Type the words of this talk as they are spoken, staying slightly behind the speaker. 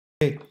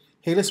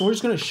Hey, listen, we're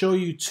just going to show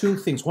you two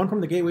things. One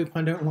from the Gateway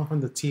Pundit and one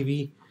from the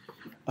TV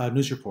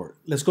news report.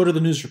 Let's go to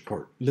the news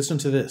report. Listen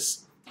to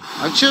this.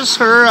 I just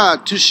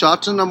heard two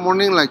shots in the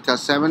morning, like at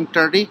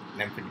 7:30,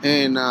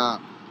 and I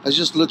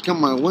just look at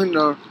my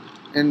window,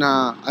 and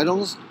I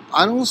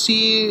don't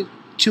see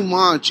too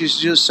much.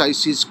 It's just I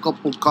see a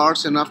couple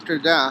cars, and after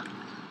that,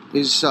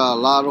 is a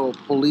lot of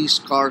police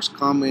cars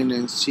coming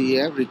and see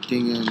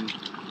everything. And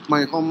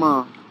my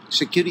home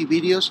security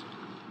videos,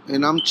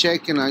 and I'm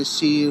checking. I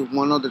see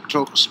one of the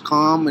trucks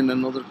come and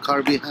another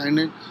car behind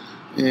it,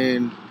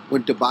 and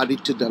with the body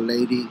to the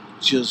lady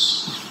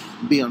just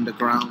be on the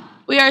ground.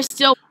 We are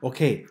still...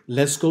 Okay,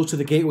 let's go to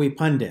the Gateway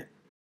Pundit.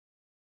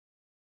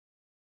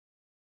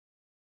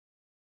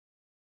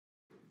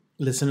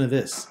 Listen to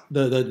this.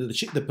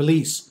 The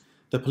police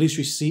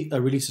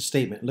released a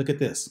statement. Look at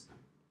this.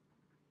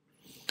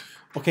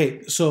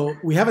 Okay, so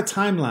we have a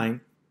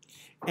timeline,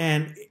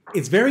 and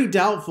it's very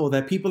doubtful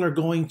that people are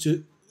going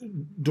to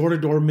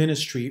door-to-door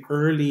ministry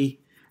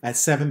early at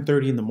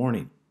 7:30 in the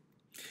morning.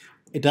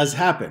 It does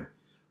happen,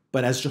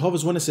 but as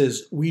Jehovah's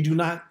Witnesses, we do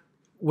not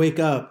wake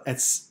up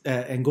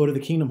and go to the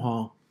Kingdom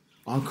Hall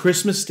on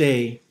Christmas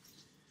Day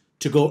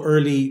to go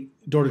early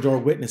door-to-door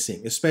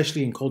witnessing,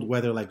 especially in cold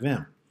weather like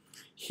them.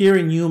 Here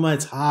in Yuma,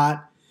 it's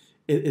hot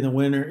in the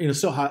winter.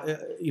 So hot.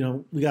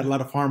 We got a lot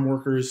of farm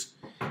workers.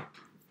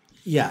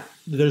 Yeah,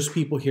 there's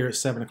people here at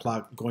 7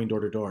 o'clock going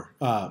door to door,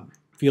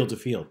 field to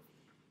field.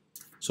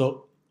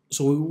 So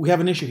we have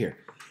an issue here.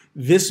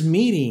 This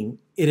meeting,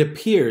 it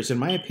appears, in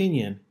my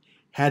opinion,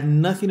 had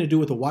nothing to do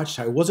with the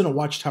Watchtower. It wasn't a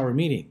Watchtower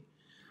meeting,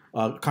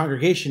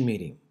 congregation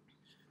meeting.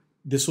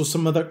 This was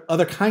some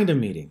other kind of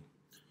meeting,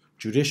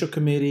 judicial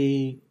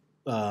committee.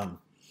 I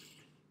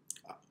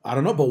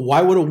don't know, but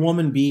why would a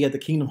woman be at the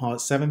Kingdom Hall at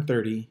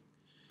 7:30?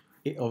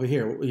 Over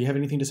here, you have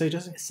anything to say,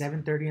 Jesse?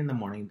 7:30 in the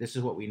morning. This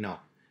is what we know.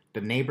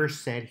 The neighbor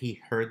said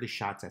he heard the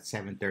shots at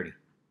 7:30.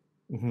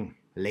 Mm-hmm.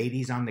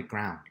 Ladies on the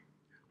ground.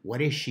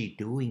 What is she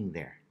doing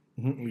there?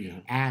 Mm-hmm. Yeah.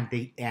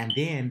 And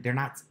then they're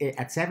not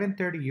at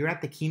 7:30. You're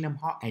at the Kingdom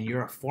Hall and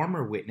you're a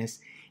former witness.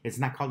 It's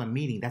not called a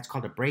meeting. That's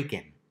called a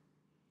break-in.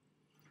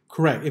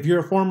 Correct. If you're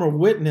a former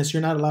witness,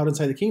 you're not allowed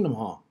inside the Kingdom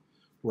Hall,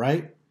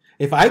 right?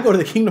 If I go to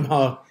the Kingdom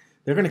Hall,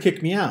 they're going to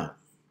kick me out.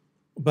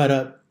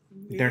 But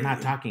they're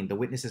not talking. The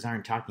witnesses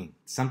aren't talking.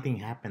 Something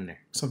happened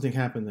there. Something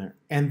happened there.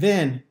 And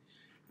then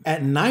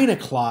at 9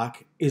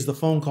 o'clock is the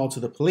phone call to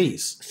the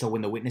police. So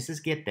when the witnesses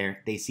get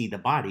there, they see the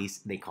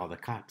bodies. They call the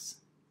cops.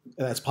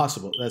 That's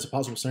possible. That's a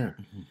possible scenario.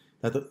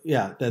 Mm-hmm.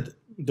 That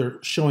they're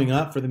showing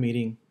up for the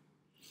meeting.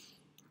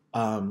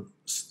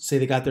 Say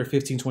they got there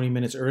 15, 20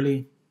 minutes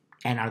early.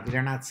 And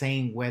they're not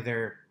saying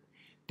whether...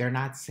 They're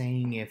not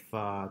saying if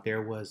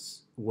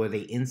were they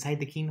inside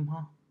the Kingdom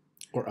Hall?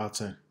 Or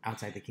outside?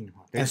 Outside the Kingdom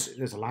Hall.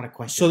 There's a lot of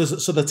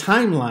questions. So the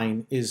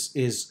timeline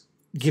is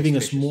giving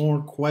us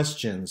more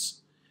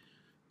questions,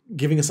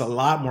 giving us a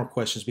lot more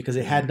questions because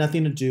it had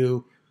nothing to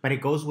do. But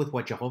it goes with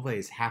what Jehovah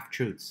is,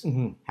 half-truths.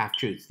 Mm-hmm.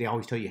 Half-truths. They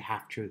always tell you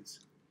half-truths.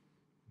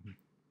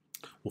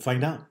 We'll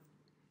find out.